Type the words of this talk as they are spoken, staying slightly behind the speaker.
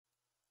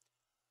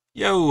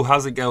Yo,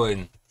 how's it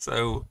going?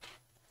 So,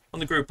 on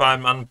the group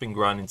I've been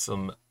grinding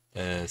some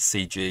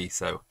CG,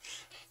 so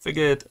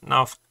figured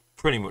now I've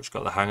pretty much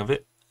got the hang of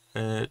it.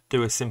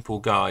 Do a simple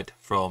guide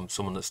from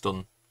someone that's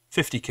done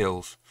 50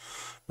 kills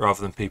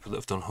rather than people that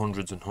have done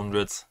hundreds and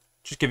hundreds.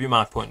 Just give you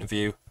my point of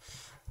view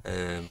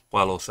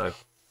while also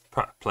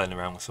playing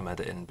around with some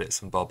editing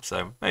bits and bobs.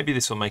 So maybe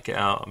this will make it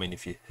out. I mean,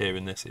 if you're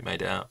hearing this, it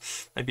made it out.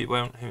 Maybe it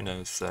won't. Who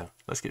knows? So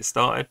let's get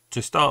started.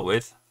 To start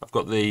with, I've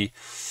got the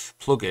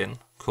plugin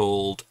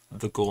called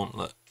the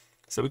Gauntlet.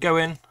 So we go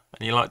in,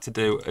 and you like to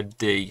do a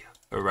D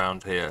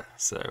around here.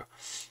 So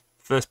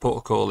first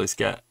protocol is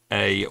get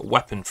a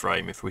weapon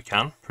frame if we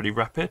can. Pretty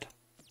rapid.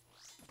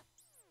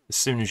 As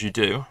soon as you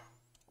do,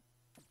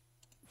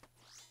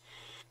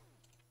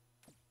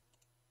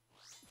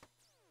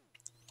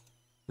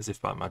 as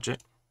if by magic,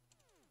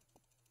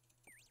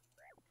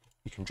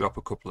 you can drop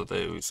a couple of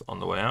those on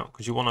the way out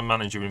because you want to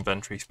manage your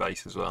inventory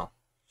space as well.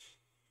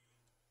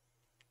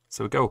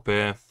 So we go up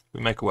here,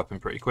 we make a weapon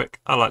pretty quick.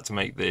 I like to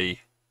make I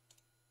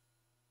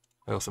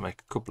also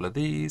make a couple of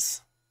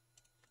these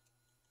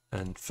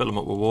and fill them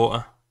up with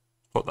water.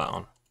 Put that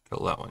on,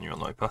 kill that one, you're on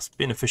the way past.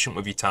 Being efficient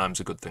with your time is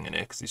a good thing in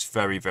here because it's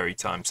very, very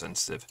time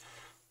sensitive.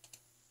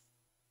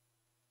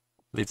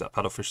 Leave that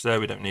paddlefish there,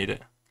 we don't need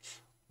it.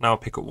 Now I'll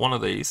pick up one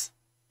of these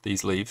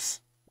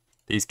leaves.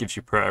 These gives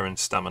you prayer and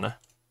stamina.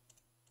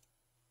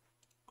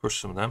 Crush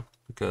some of them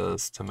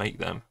because to make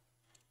them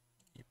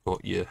you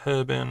put your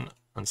herb in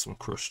and some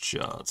crushed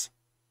shards.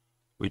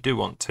 We do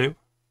want two,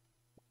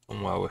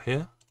 and while we're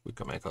here we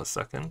can make our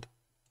second.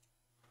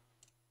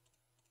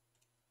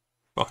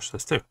 Gosh,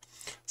 there's two.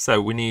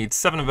 So we need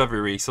 7 of every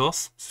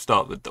resource.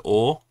 Start with the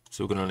ore,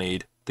 so we're going to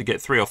need to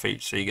get 3 off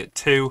each, so you get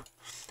 2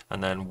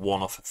 and then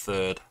 1 off a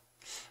third,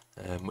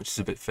 which is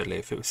a bit fiddly.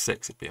 If it was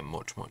 6 it'd be a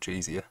much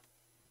easier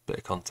bit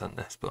of content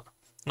this, but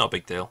not a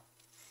big deal.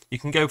 You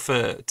can go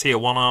for tier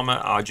 1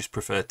 armor. I just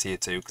prefer tier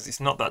 2 because it's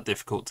not that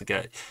difficult to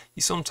get.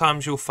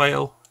 Sometimes you'll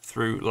fail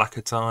through lack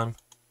of time.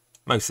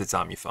 Most of the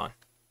time you're fine.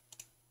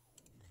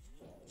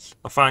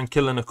 I find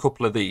killing a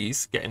couple of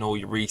these, getting all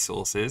your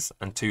resources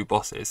and 2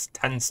 bosses,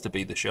 tends to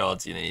be the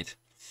shards you need.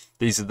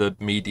 These are the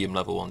medium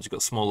level ones. You've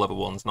got small level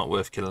ones, not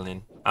worth killing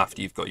in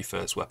after you've got your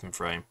first weapon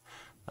frame.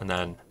 And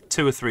then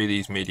 2 or 3 of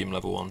these medium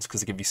level ones, because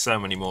they give you so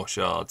many more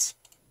shards,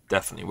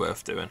 definitely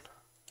worth doing.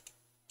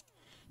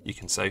 You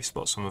can save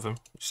spot some of them,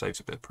 which saves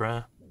a bit of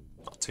prayer.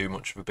 Not too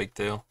much of a big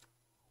deal.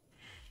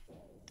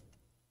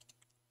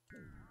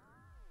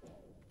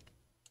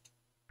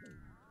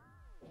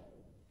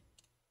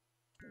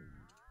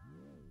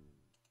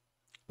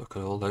 Look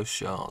at all those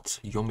shards.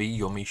 Yummy,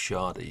 yummy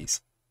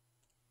shardies.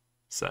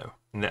 So,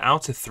 in the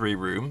outer 3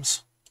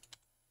 rooms,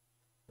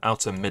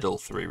 outer middle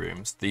 3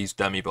 rooms, these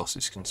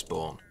demi-bosses can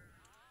spawn.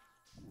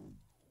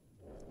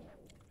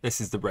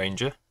 This is the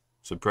ranger,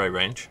 so prey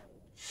range.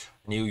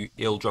 And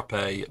he'll drop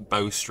a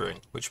bowstring,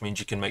 which means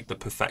you can make the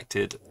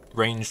perfected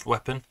ranged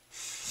weapon.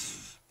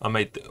 I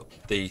made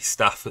the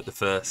staff at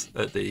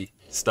the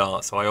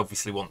start, so I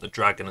obviously want the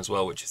dragon as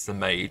well, which is the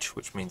mage,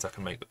 which means I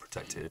can make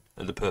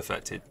the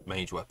perfected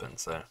mage weapon.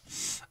 So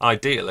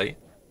ideally,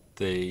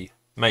 the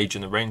mage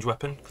and the ranged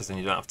weapon, because then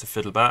you don't have to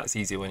fiddle about. It's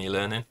easier when you're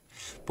learning.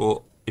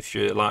 But if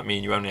you're like me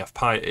and you only have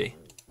piety,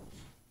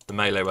 the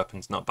melee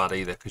weapon's not bad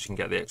either, because you can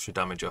get the extra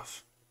damage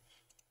off.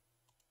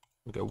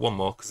 We'll go one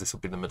more because this will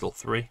be the middle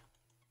 3.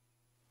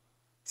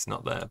 It's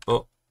not there,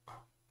 but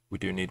we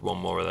do need 1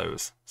 more of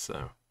those.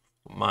 So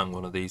I'll mine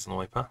one of these on the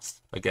way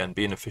past. Again,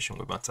 being efficient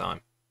with my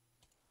time.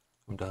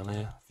 Come down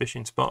here,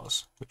 fishing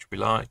spots, which we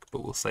like,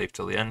 but we'll save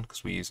till the end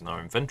because we're using our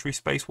inventory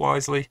space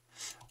wisely.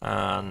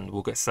 And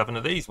we'll get 7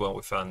 of these while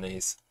we find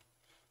these.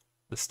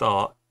 The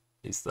start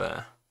is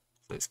there.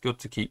 So it's good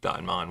to keep that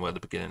in mind where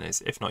the beginning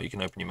is. If not, you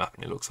can open your map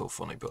and it looks all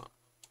funny, but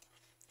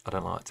I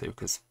don't like to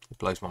because it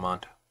blows my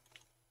mind.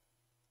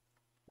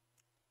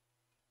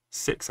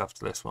 6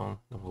 after this one,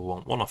 then we'll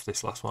want 1 off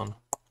this last one.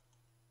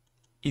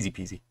 Easy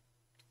peasy.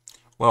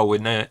 Well, we're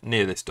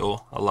near this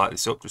door. I'll light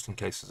this up just in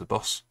case there's a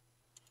boss.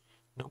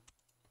 Nope.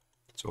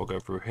 So I'll go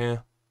through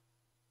here.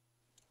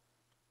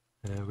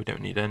 We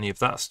don't need any of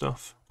that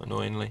stuff,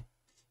 annoyingly.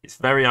 It's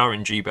very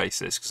RNG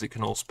basis because it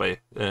can all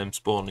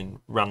spawn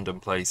in random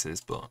places,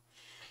 but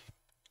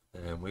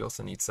we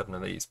also need 7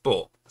 of these.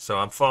 But so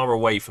I'm far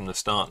away from the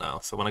start now,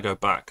 so when I go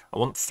back, I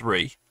want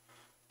 3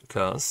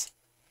 because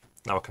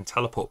now I can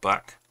teleport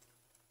back.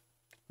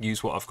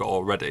 Use what I've got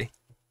already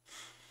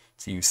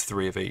to use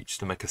 3 of each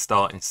to make a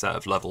starting set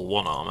of level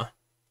 1 armor,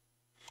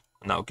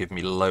 and that'll give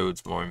me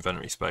loads more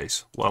inventory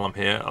space. While I'm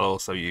here, I'll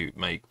also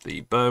make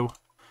the bow.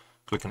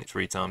 Click on it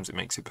 3 times, it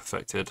makes it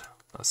perfected.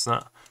 That's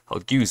that.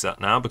 I'll use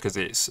that now because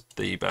it's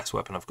the best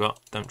weapon I've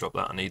got. Don't drop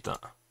that, I need that.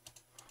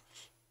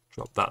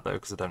 Drop that though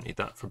because I don't need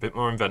that for a bit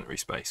more inventory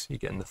space. You're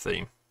getting the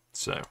theme.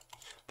 So,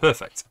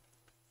 perfect.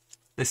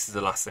 This is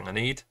the last thing I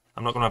need.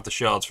 I'm not going to have the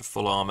shards for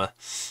full armor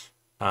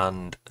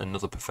and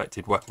another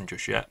perfected weapon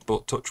just yet,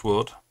 but touch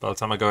wood, by the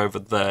time I go over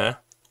there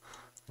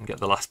and get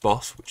the last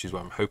boss, which is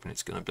where I'm hoping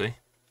it's going to be,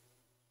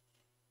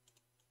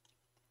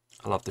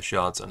 I'll have the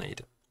shards I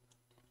need.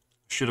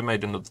 Should have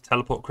made another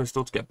teleport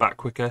crystal to get back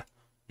quicker.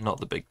 Not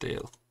the big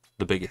deal.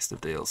 The biggest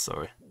of deals,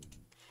 sorry.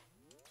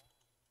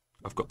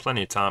 I've got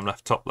plenty of time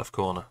left, top left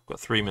corner. I've got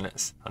 3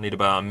 minutes. I need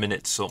about a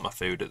minute to sort my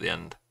food at the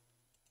end.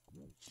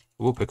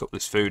 We'll pick up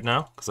this food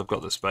now, because I've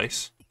got the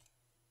space.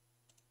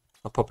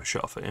 I'll pop a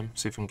shot off at him,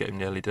 see if I can get him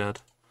nearly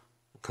dead.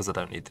 Because I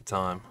don't need the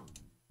time.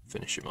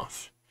 Finish him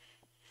off.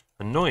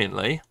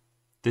 Annoyingly,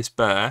 this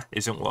bear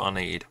isn't what I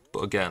need.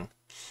 But again,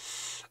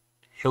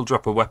 he'll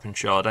drop a weapon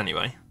shard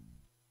anyway.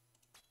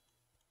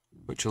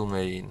 Which will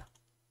mean...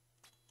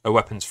 a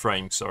weapons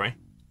frame, sorry.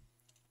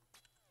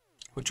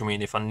 Which will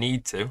mean if I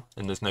need to,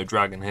 and there's no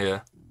dragon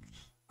here,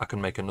 I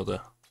can make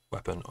another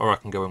weapon. Or I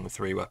can go in with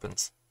 3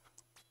 weapons.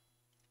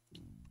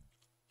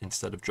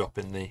 Instead of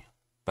dropping the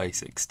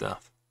basic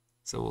stuff.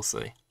 So we'll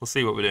see. We'll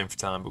see what we're doing for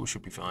time, but we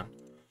should be fine.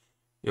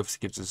 He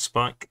obviously gives us a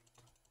spike.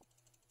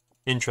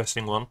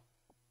 Interesting one.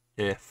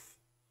 If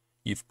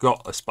you've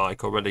got a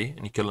spike already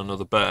and you kill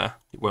another bear,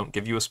 it won't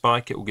give you a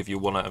spike. It will give you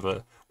one of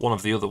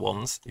the other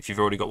ones. If you've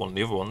already got one of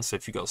the other ones, so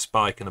if you've got a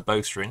spike and a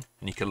bowstring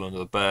and you kill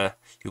another bear,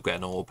 you'll get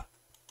an orb.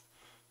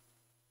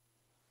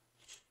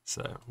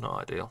 So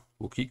not ideal.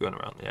 We'll keep going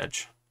around the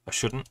edge. I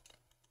shouldn't,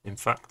 in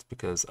fact,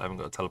 because I haven't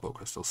got a teleport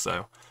crystal. So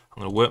I'm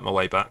going to work my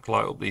way back,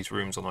 light up these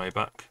rooms on the way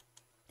back.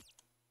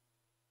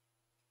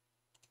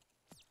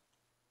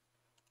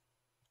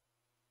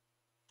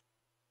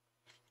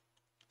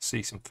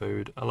 See some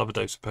food. I'll have a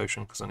dose of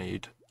potion because I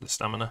need the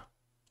stamina.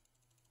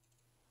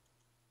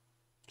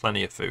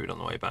 Plenty of food on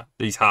the way back.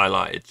 These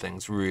highlighted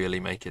things really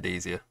make it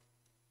easier.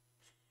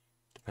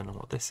 Depending on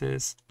what this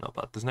is. Not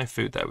bad. There's no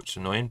food there, which is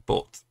annoying,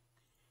 but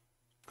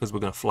because we're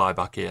going to fly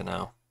back here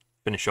now,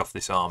 finish off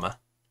this armour,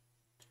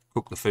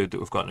 cook the food that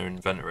we've got in our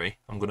inventory,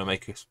 I'm going to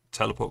make a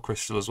teleport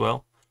crystal as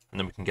well, and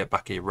then we can get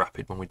back here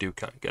rapid when we do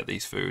get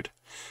these food.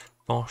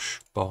 Bosh,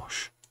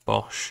 bosh,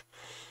 bosh.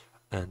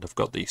 And I've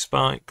got these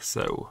spikes,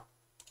 so...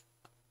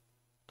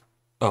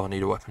 oh, I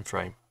need a weapon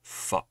frame.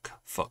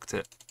 Fucked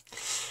it.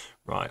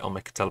 Right, I'll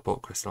make a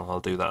teleport crystal. I'll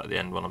do that at the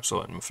end when I'm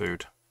sorting my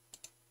food.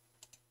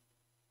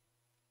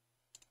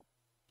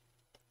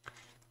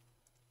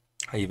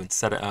 I even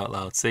said it out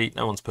loud. See,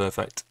 no one's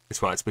perfect.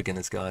 It's why it's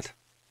beginner's guide.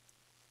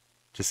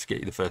 Just to get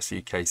you the first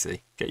few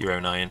KC. Get your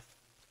own iron.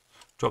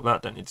 Drop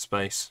that, don't need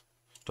space.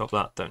 Drop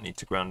that, don't need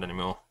to ground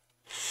anymore.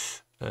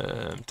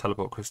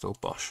 Teleport crystal,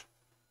 bosh.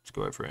 Let's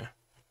go over here.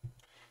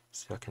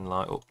 See, I can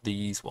light up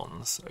these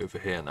ones over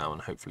here now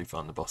and hopefully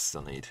find the bosses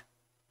I need.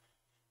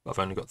 But I've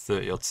only got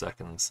 30 odd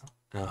seconds.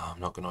 Oh,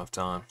 I'm not going to have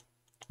time.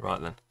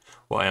 Right then.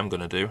 What I am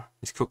going to do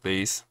is cook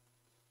these.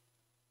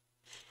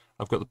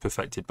 I've got the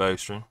perfected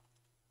bowstring.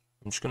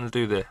 I'm just going to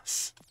do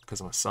this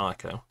because I'm a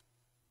psycho.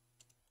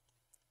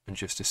 And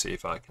just to see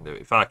if I can do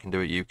it. If I can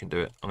do it, you can do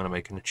it. I'm going to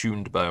make an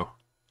attuned bow.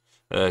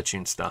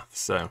 Attuned staff.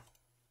 So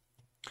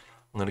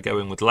I'm going to go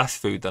in with less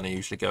food than I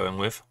usually go in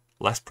with.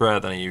 Less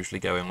prayer than I usually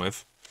go in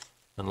with.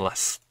 And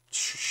less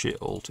shit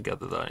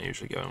altogether than I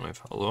usually go in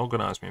with. I'll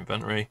organise my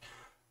inventory.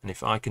 And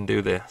if I can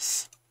do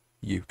this,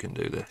 you can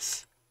do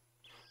this.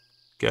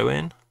 Go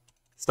in.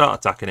 Start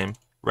attacking him.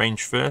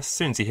 Range first. As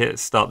soon as he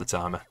hits, start the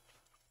timer.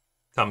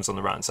 Timer's on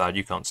the right hand side.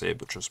 You can't see it,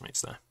 but trust me,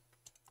 it's there.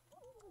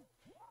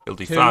 He'll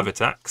do 5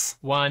 attacks.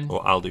 1.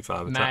 Or I'll do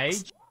 5 attacks.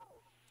 Mage.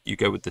 You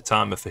go with the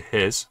timer for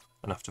his.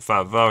 And after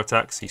 5 of our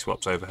attacks, he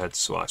swaps overhead,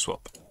 so I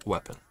swap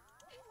weapon.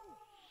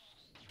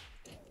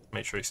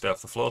 Make sure you stay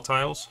off the floor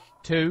tiles.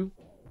 2.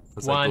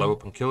 Because they blow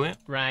up and kill you.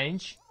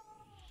 Range.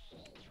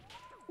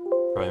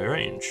 Primary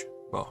range.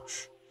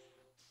 Bosh.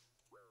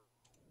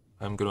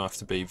 I'm going to have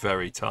to be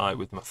very tight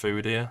with my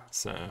food here,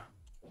 so...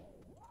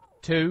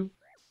 2.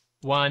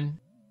 1.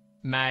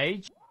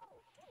 Mage.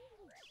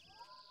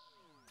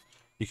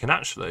 You can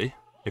actually,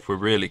 if we're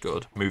really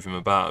good, move him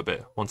about a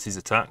bit. Once he's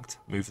attacked,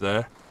 move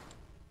there.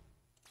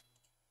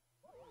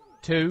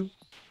 2.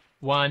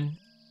 1.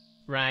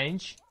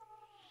 Range.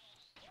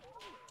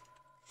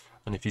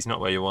 And if he's not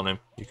where you want him,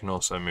 you can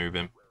also move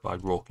him by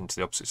walking to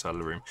the opposite side of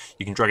the room.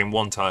 You can drag him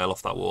 1 tile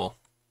off that wall.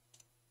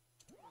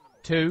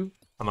 2.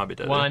 I might be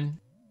dead. 1.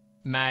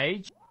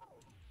 Mage.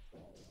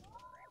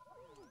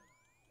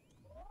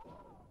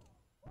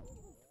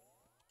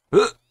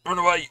 Run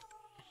away!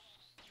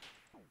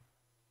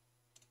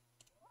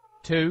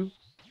 2.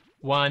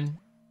 1.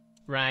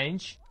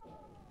 Range.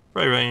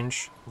 Very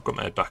range. I've got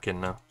my head back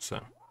in now, so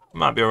it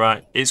might be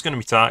alright. It's going to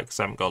be tight because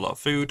I haven't got a lot of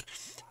food.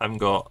 I haven't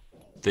got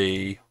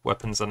the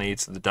weapons I need,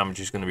 so the damage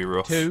is going to be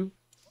rough. 2.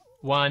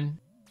 1.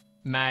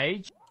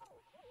 Mage.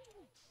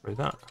 Read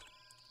that.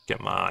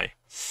 Get my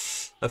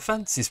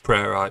offences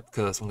prayer right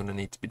because I'm going to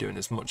need to be doing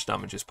as much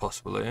damage as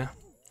possible here.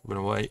 I'm going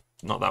to wait.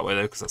 Not that way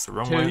though because that's the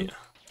wrong 2. way.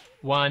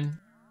 1.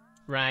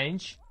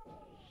 Range.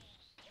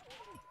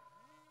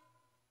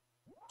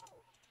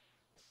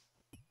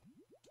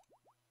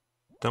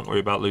 Don't worry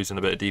about losing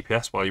a bit of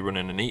DPS while you're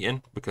running and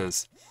eating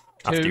because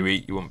after you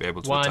eat you won't be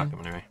able to attack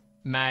them anyway.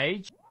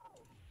 Mage.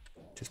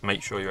 Just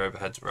make sure your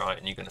overhead's right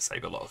and you're going to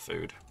save a lot of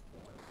food.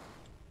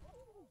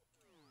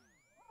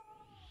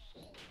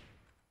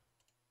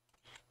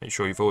 Make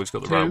sure you've always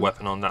got the right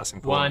weapon on, that's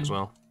important as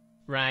well.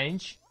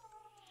 Range.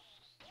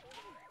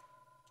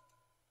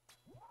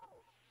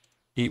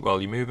 Eat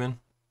while you're moving.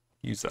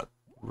 Use that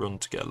run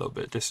to get a little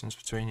bit of distance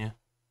between you.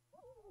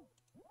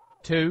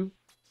 2,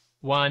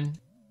 1,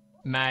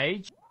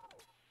 mage.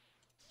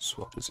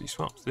 Swap as he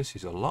swaps. This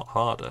is a lot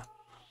harder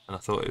than I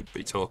thought it would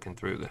be talking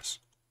through this.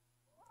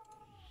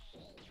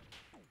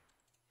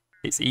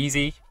 It's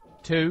easy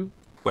 2,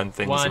 when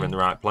things 1, are in the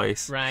right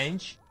place.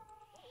 range.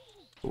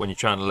 But when you're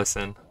trying to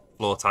listen,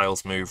 floor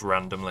tiles move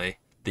randomly.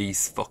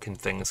 These fucking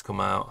things come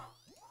out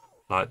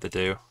like they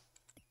do.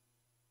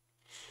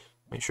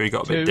 Make sure you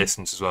got a bit of 2,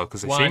 distance as well,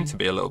 because they 1, seem to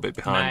be a little bit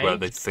behind where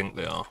mage. they think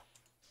they are.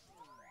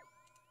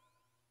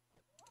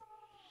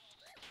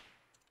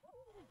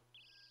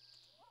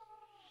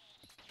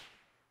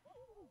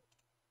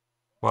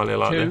 While you're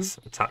like 2, this,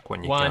 attack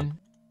when you 1, can.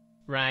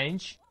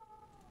 range.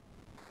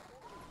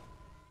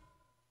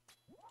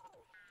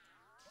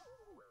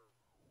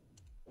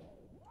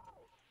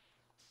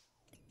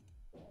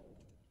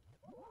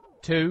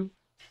 2,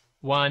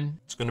 1,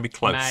 It's going to be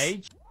close.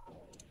 mage.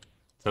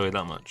 Tell you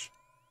that much.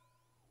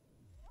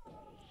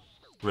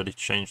 Ready to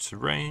change to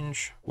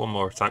range. One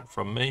more attack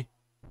from me.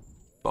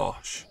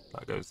 Bosh.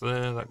 That goes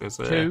there, that goes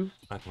there. 2,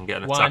 I can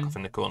get an 1, attack off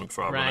in the corner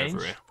before I run over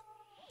range. here.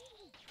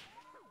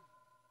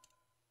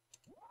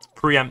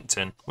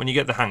 Preempting. When you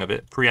get the hang of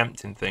it,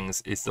 preempting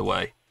things is the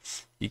way.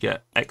 You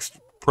get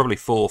probably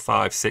 4,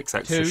 5, 6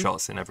 extra 2,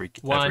 shots in every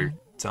 1,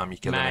 time you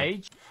kill him.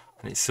 mage.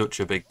 And it's such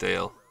a big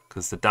deal,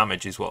 because the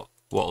damage is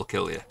what'll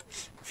kill you.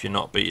 If you're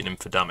not beating him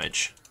for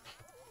damage,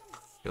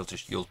 you'll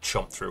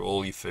chomp through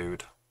all your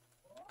food,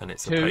 and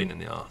it's a 2, pain in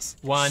the arse.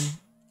 1,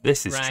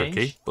 This is range.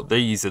 tricky, but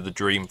these are the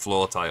dream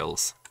floor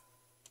tiles.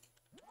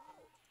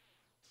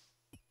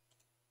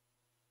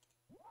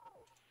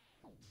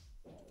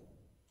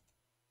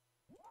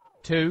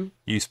 Two,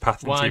 Use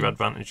path into 1, your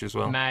advantage as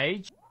well.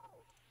 mage.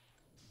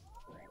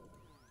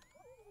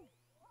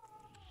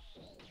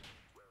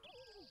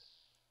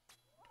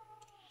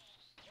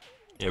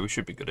 Yeah, we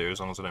should be good here as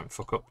long as I don't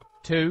fuck up.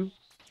 2,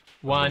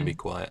 I'm gonna 1, be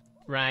quiet.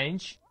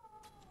 range.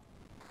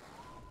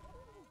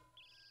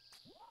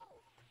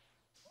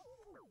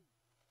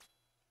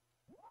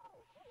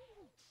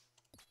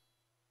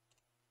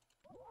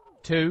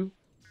 2,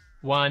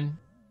 1,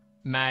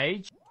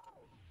 mage.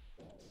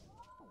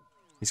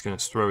 He's going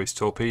to throw his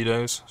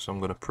torpedoes, so I'm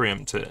going to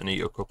preempt it and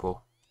eat a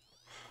couple.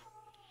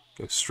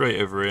 Go straight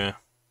over here.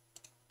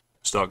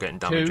 Start getting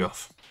damage 2,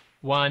 off.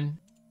 1,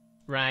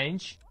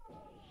 range.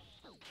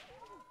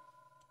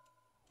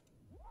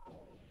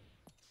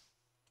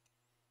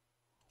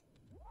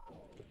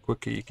 The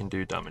quicker you can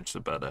do damage, the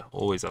better.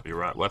 Always have your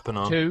right weapon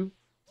on. 2,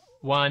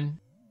 1,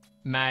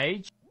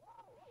 mage.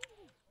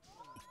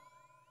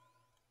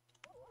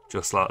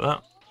 Just like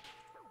that.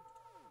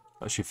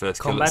 That's your first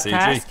kill Combat at CG.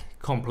 task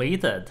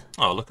completed.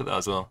 Oh, look at that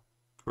as well.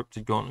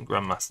 Corrupted Gauntlet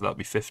Grandmaster, that'd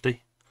be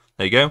 50.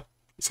 There you go.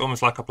 It's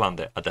almost like I planned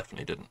it. I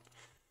definitely didn't.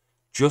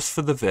 Just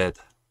for the vid,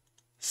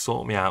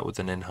 sort me out with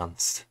an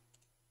enhanced.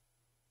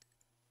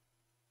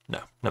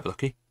 No, never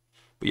lucky.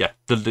 But yeah,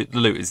 the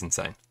loot is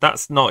insane.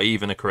 That's not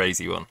even a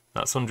crazy one.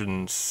 That's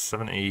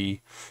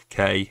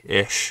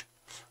 170k-ish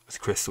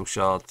with crystal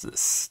shards that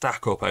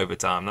stack up over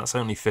time. That's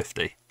only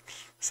 50.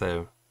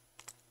 So,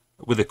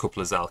 with a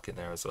couple of Zalk in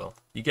there as well.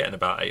 You're getting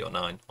about 8 or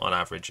 9 on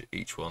average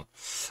each one.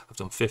 I've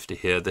done 50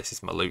 here. This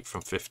is my loot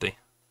from 50.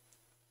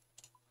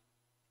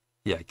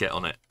 Yeah, get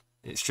on it.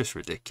 It's just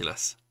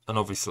ridiculous. And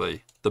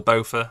obviously, the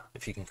Bofa,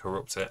 if you can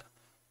corrupt it,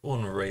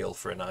 unreal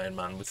for an Iron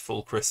Man with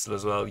full crystal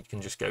as well. You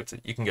can just go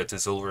to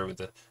Zulrah with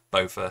the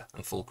Bofa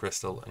and full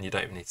crystal, and you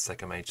don't even need to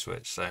take a mage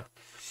switch. So,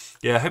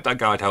 yeah, I hope that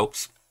guide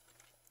helps.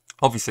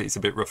 Obviously, it's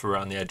a bit rough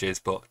around the edges,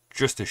 but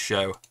just to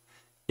show,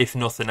 if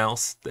nothing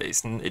else, that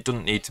it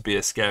doesn't need to be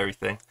a scary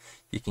thing.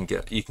 You can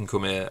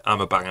come here.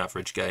 I'm a bang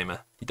average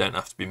gamer. You don't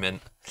have to be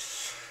mint.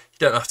 You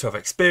don't have to have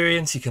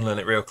experience. You can learn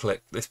it real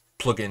quick. This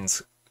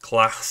plugin's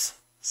class.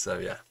 So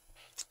yeah,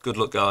 good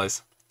luck,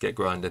 guys. Get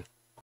grinding.